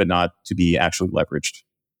managed, but not to be actually leveraged.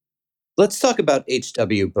 Let's talk about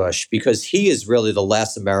H.W. Bush, because he is really the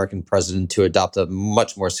last American president to adopt a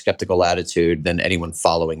much more skeptical attitude than anyone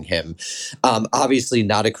following him. Obviously,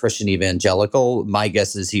 not a Christian evangelical. My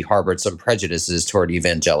guess is he harbored some prejudices toward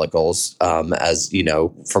evangelicals, as you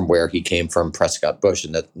know, from where he came from, Prescott Bush,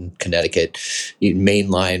 and the Connecticut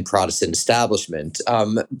mainline Protestant establishment.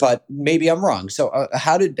 But maybe I'm wrong. So,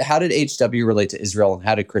 how did H.W. relate to Israel, and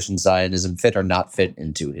how did Christian Zionism fit or not fit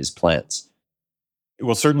into his plans?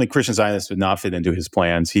 Well, certainly Christian Zionists did not fit into his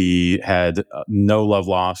plans. He had no love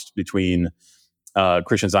lost between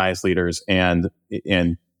Christian Zionist leaders and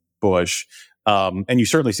Bush, and you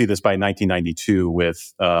certainly see this by 1992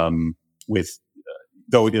 with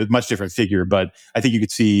though a much different figure. But I think you could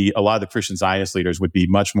see a lot of the Christian Zionist leaders would be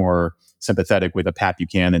much more sympathetic with a Pat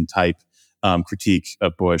Buchanan type critique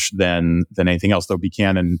of Bush than anything else. Though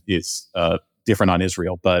Buchanan is different on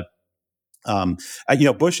Israel, but.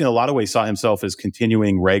 Bush in a lot of ways saw himself as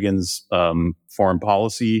continuing Reagan's foreign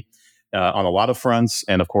policy on a lot of fronts,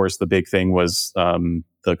 and of course, the big thing was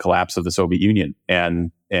the collapse of the Soviet Union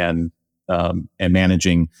and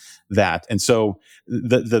managing that. And so,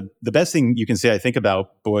 the best thing you can say, I think,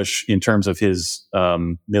 about Bush in terms of his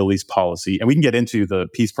Middle East policy, and we can get into the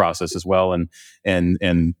peace process as well,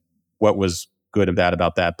 and what was good and bad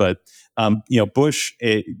about that, but. Bush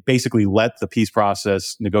basically let the peace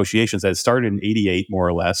process negotiations that started in '88, more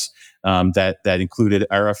or less, that included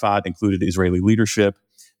Arafat, included Israeli leadership,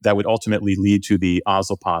 that would ultimately lead to the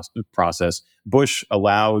Oslo process. Bush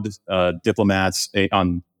allowed diplomats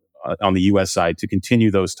on the U.S. side to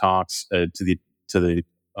continue those talks to the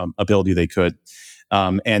ability they could,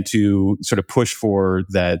 and to sort of push for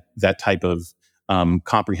that type of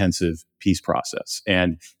comprehensive peace process.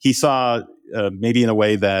 And he saw. Maybe in a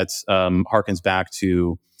way that harkens back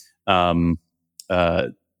to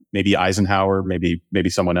maybe Eisenhower, maybe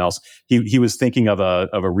someone else. He was thinking of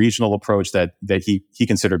a regional approach that he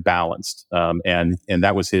considered balanced, and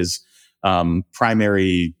that was his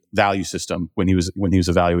primary value system when he was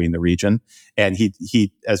evaluating the region. And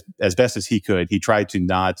he as best as he could, he tried to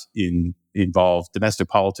not involve domestic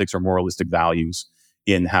politics or moralistic values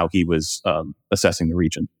in how he was assessing the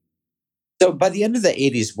region. So by the end of the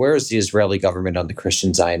 80s, where is the Israeli government on the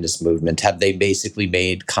Christian Zionist movement? Have they basically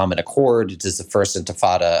made common accord? Does the First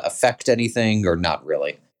Intifada affect anything, or not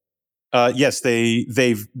really? Yes,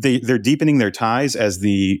 they're deepening their ties as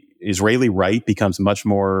the Israeli right becomes much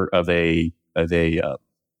more of a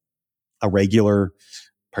regular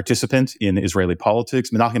participant in Israeli politics.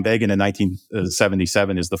 Menachem Begin in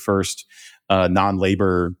 1977 is the first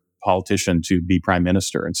non-labor politician to be prime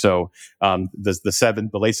minister. And so the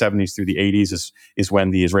late 70s through the 80s is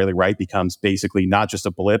when the Israeli right becomes basically not just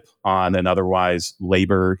a blip on an otherwise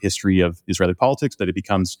labor history of Israeli politics, but it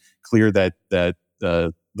becomes clear that the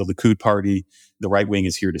Likud party, the right wing,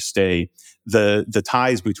 is here to stay. The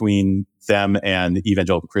ties between them and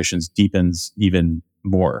evangelical Christians deepens even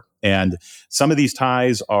more. And some of these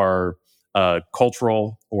ties are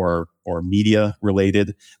cultural or media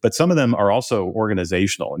related, but some of them are also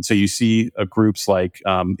organizational. And so you see groups like,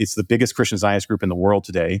 it's the biggest Christian Zionist group in the world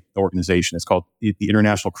today, the organization. It's called the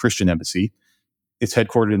International Christian Embassy. It's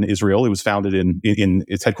headquartered in Israel. It was founded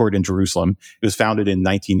it's headquartered in Jerusalem. It was founded in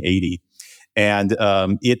 1980. And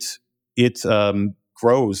it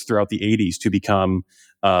grows throughout the 80s to become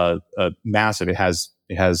massive. It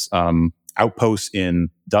has outposts in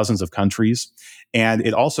dozens of countries. And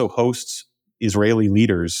it also hosts Israeli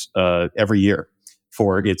leaders every year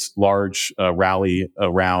for its large rally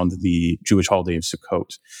around the Jewish holiday of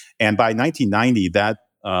Sukkot. And by 1990,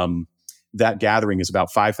 that gathering is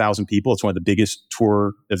about 5,000 people. It's one of the biggest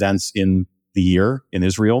tour events in the year in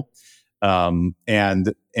Israel. And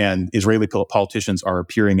Israeli politicians are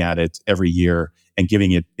appearing at it every year and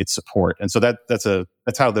giving it its support. And so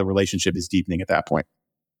that's how the relationship is deepening at that point.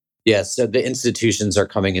 Yes, so the institutions are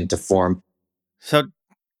coming into form. So,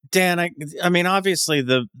 Dan, I mean, obviously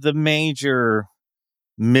the major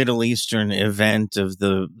Middle Eastern event of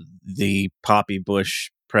the Poppy Bush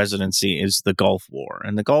presidency is the Gulf War,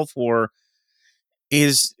 and the Gulf War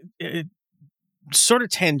is sort of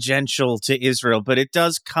tangential to Israel, but it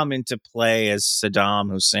does come into play as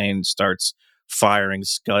Saddam Hussein starts firing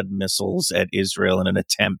Scud missiles at Israel in an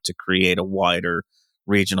attempt to create a wider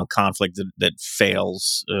regional conflict that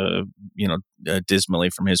fails, dismally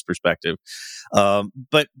from his perspective.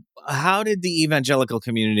 But how did the evangelical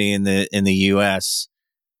community in the U.S.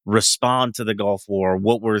 respond to the Gulf War?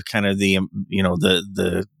 What were kind of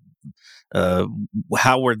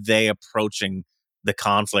how were they approaching the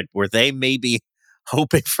conflict? Were they maybe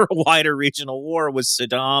hoping for a wider regional war? Was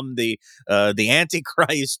Saddam the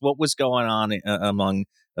Antichrist? What was going on among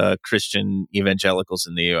Christian evangelicals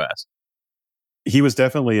in the U.S.? He was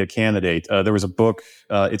definitely a candidate. There was a book,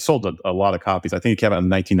 it sold a lot of copies. I think it came out in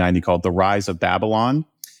 1990 called The Rise of Babylon.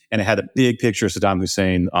 And it had a big picture of Saddam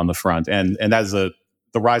Hussein on the front. And that is the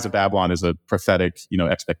Rise of Babylon is a prophetic,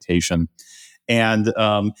 expectation. And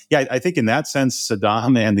I think in that sense,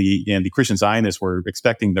 Saddam and the Christian Zionists were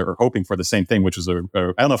expecting or hoping for the same thing, which was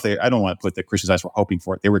I don't want to put the Christian Zionists were hoping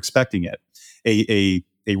for it. They were expecting it, a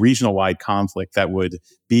regional wide conflict that would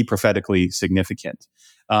be prophetically significant.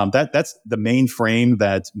 That's the main frame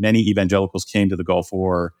that many evangelicals came to the Gulf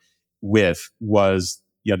War with. Was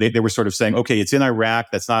they were sort of saying, okay, it's in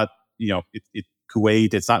Iraq. That's not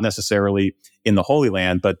Kuwait. It's not necessarily in the Holy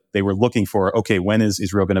Land, but they were looking for, okay, when is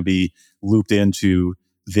Israel going to be looped into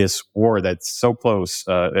this war that's so close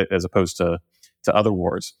as opposed to other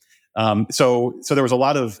wars? So there was a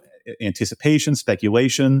lot of anticipation,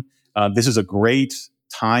 speculation. This is a great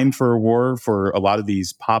time for a war for a lot of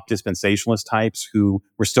these pop dispensationalist types who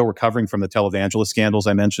were still recovering from the televangelist scandals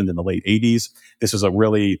I mentioned in the late 80s. This is a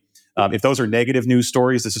really, if those are negative news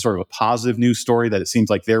stories, this is sort of a positive news story that it seems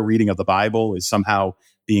like their reading of the Bible is somehow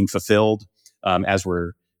being fulfilled as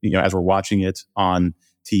we're watching it on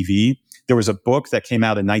TV. There was a book that came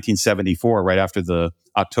out in 1974, right after the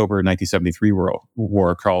October 1973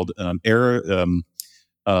 war called Armageddon,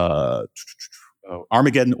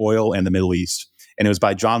 Oil, and the Middle East. And it was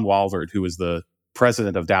by John Walvoord, who was the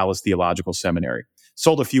president of Dallas Theological Seminary.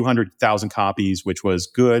 Sold a few 100,000 copies, which was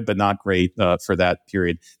good, but not great for that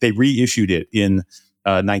period. They reissued it in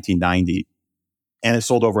 1990, and it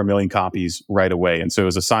sold over 1 million copies right away. And so it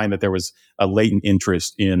was a sign that there was a latent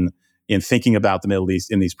interest in thinking about the Middle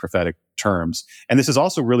East in these prophetic terms. And this is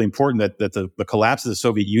also really important that the collapse of the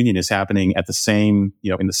Soviet Union is happening at the same,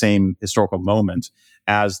 in the same historical moment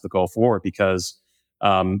as the Gulf War, because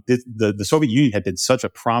the Soviet Union had been such a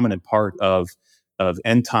prominent part of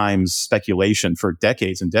end times speculation for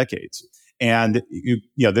decades and decades. And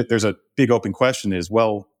there's a big open question: is,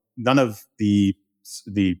 well, none of the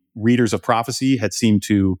readers of prophecy had seemed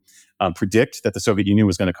to predict that the Soviet Union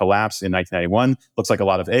was going to collapse in 1991. Looks like a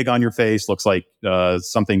lot of egg on your face. Looks like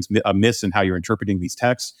something's amiss in how you're interpreting these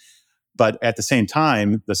texts. But at the same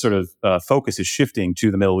time, the sort of focus is shifting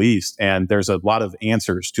to the Middle East, and there's a lot of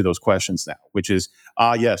answers to those questions now, which is,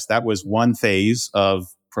 yes, that was one phase of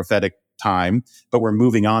prophetic time, but we're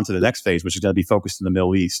moving on to the next phase, which is going to be focused in the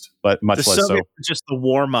Middle East, but much less so. Just the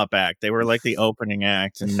warm-up act. They were like the opening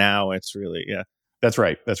act, and now it's really, yeah. That's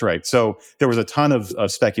right. So there was a ton of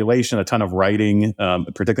speculation, a ton of writing,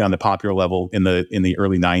 particularly on the popular level in the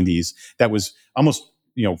early 90s, that was almost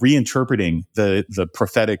reinterpreting the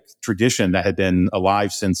prophetic tradition that had been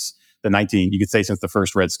alive since since the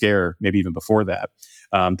first Red Scare, maybe even before that,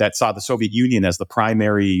 that saw the Soviet Union as the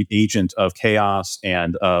primary agent of chaos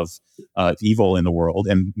and of evil in the world,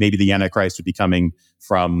 and maybe the Antichrist would be coming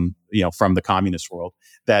from the communist world.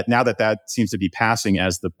 That now that seems to be passing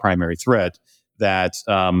as the primary threat, that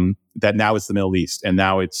now it's the Middle East, and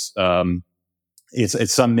now it's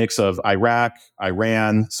some mix of Iraq,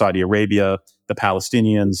 Iran, Saudi Arabia, the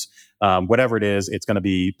Palestinians, whatever it is, it's going to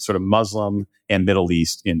be sort of Muslim and Middle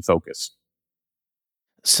East in focus.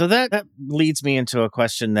 So that leads me into a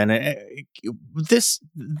question then. This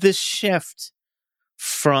shift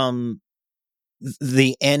from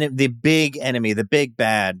the big enemy, the big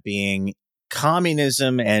bad being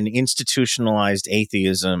communism and institutionalized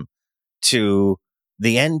atheism, to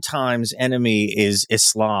the end times enemy is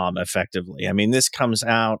Islam, effectively. I mean, this comes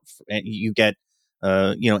out, you get,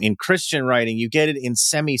 in Christian writing, you get it in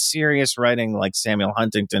semi-serious writing like Samuel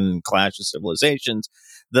Huntington, Clash of Civilizations.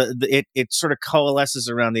 It sort of coalesces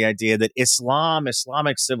around the idea that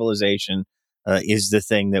Islamic civilization, is the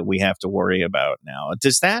thing that we have to worry about now.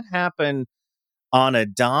 Does that happen on a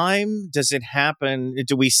dime? Does it happen?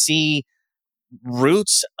 Do we see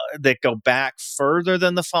roots that go back further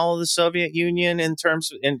than the fall of the Soviet Union in terms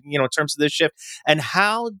of this shift? And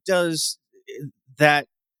how does the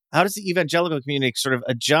evangelical community sort of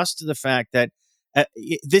adjust to the fact that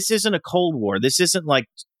this isn't a Cold War? This isn't like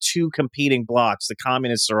two competing blocs. The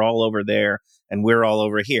communists are all over there and we're all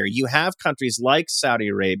over here. You have countries like Saudi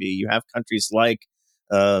Arabia. You have countries like,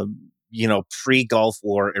 pre-Gulf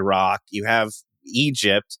War Iraq. You have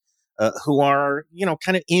Egypt, who are,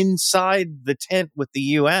 kind of inside the tent with the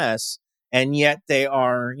U.S., and yet they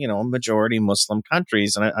are, majority Muslim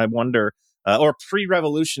countries. And I wonder, or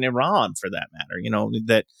pre-revolution Iran, for that matter,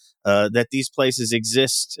 that these places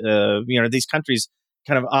exist. These countries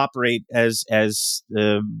kind of operate as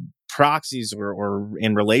proxies or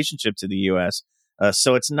in relationship to the U.S.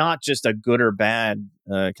 So it's not just a good or bad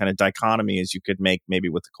kind of dichotomy as you could make maybe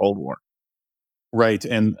with the Cold War. Right.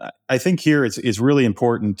 And I think here it's really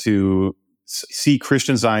important to see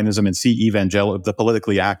Christian Zionism and see the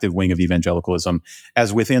politically active wing of evangelicalism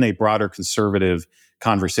as within a broader conservative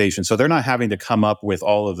conversation. So they're not having to come up with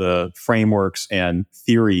all of the frameworks and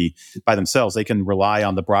theory by themselves. They can rely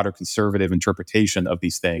on the broader conservative interpretation of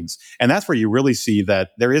these things. And that's where you really see that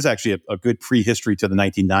there is actually a good prehistory to the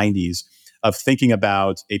 1990s of thinking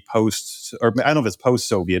about a or I don't know if it's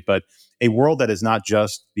post-Soviet, but a world that is not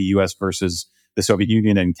just the U.S. versus the Soviet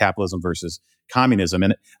Union and capitalism versus communism.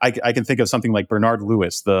 And I can think of something like Bernard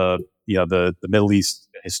Lewis, the Middle East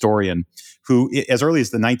historian, who as early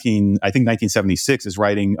as 1976 is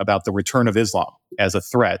writing about the return of Islam as a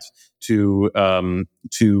threat to the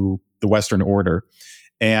Western order.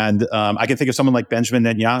 And I can think of someone like Benjamin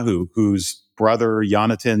Netanyahu, whose brother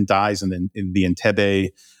Yonatan dies in the Entebbe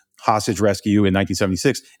hostage rescue in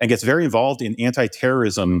 1976 and gets very involved in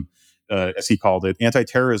anti-terrorism, as he called it,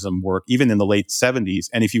 anti-terrorism work, even in the late 70s.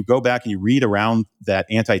 And if you go back and you read around that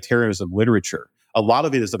anti-terrorism literature, a lot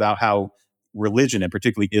of it is about how religion, and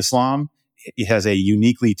particularly Islam, it has a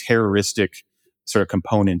uniquely terroristic sort of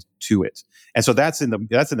component to it. And so that's in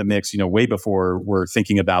the mix, way before we're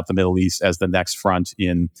thinking about the Middle East as the next front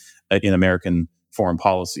in American foreign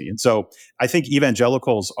policy. And so I think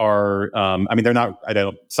evangelicals are, they're not,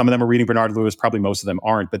 some of them are reading Bernard Lewis, probably most of them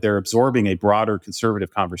aren't, but they're absorbing a broader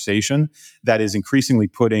conservative conversation that is increasingly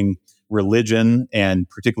putting religion and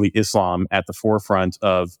particularly Islam at the forefront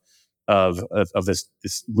of this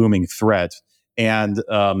looming threat. And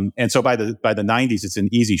so by the 90s, it's an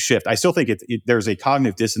easy shift. I still think there's a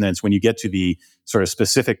cognitive dissonance when you get to the sort of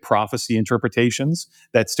specific prophecy interpretations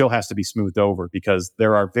that still has to be smoothed over, because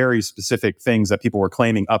there are very specific things that people were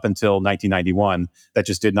claiming up until 1991 that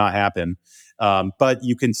just did not happen. But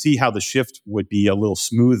you can see how the shift would be a little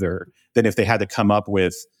smoother than if they had to come up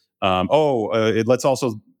with, let's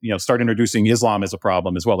also start introducing Islam as a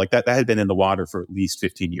problem as well. Like that had been in the water for at least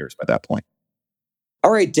 15 years by that point. All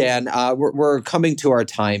right, Dan, we're coming to our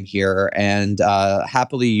time here, and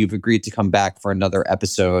happily you've agreed to come back for another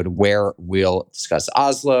episode where we'll discuss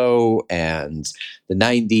Oslo and the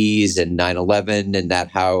 90s and 9/11 and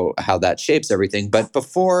how that shapes everything. But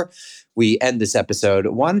before we end this episode,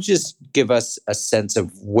 why don't you just give us a sense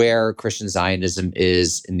of where Christian Zionism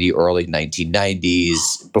is in the early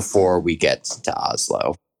 1990s before we get to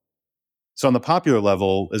Oslo? So on the popular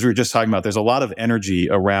level, as we were just talking about, there's a lot of energy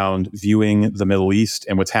around viewing the Middle East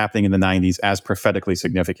and what's happening in the 90s as prophetically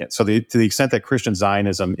significant. So to the extent that Christian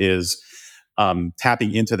Zionism is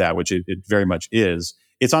tapping into that, which it very much is,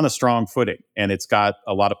 it's on a strong footing, and it's got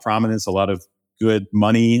a lot of prominence, a lot of good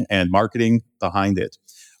money and marketing behind it.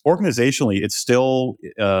 Organizationally, it's still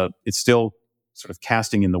sort of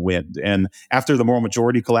casting in the wind. And after the moral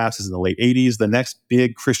majority collapses in the late 80s, the next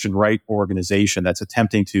big Christian right organization that's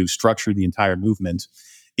attempting to structure the entire movement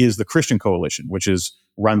is the Christian Coalition, which is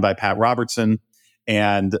run by Pat Robertson.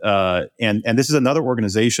 And this is another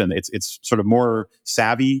organization. It's sort of more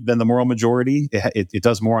savvy than the moral majority. It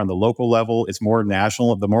does more on the local level. It's more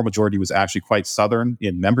national. The moral majority was actually quite Southern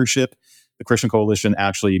in membership. The Christian Coalition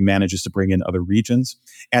actually manages to bring in other regions.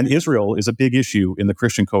 And Israel is a big issue in the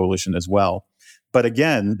Christian Coalition as well. But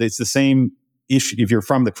again, it's the same issue. If you're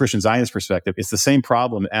from the Christian Zionist perspective, it's the same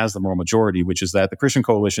problem as the moral majority, which is that the Christian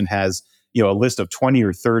Coalition has, a list of 20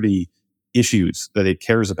 or 30 issues that it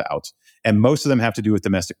cares about. And most of them have to do with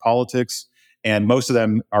domestic politics. And most of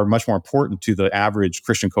them are much more important to the average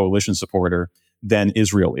Christian Coalition supporter than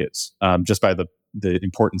Israel is, just by the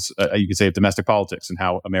importance, you could say, of domestic politics and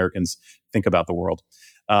how Americans think about the world.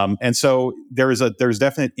 And so there's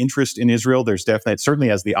definite interest in Israel. There's certainly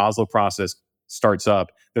as the Oslo process starts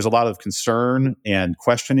up, there's a lot of concern and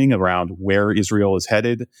questioning around where Israel is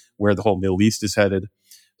headed, where the whole Middle East is headed.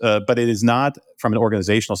 But it is not, from an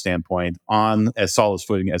organizational standpoint, on as solid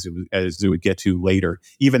footing as it would get to later,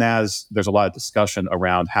 even as there's a lot of discussion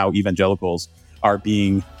around how evangelicals are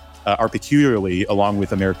peculiarly, along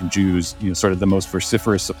with American Jews, sort of the most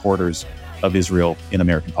vociferous supporters of Israel in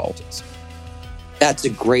American politics. That's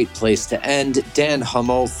a great place to end. Dan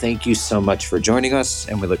Hummel, thank you so much for joining us,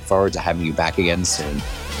 and we look forward to having you back again soon.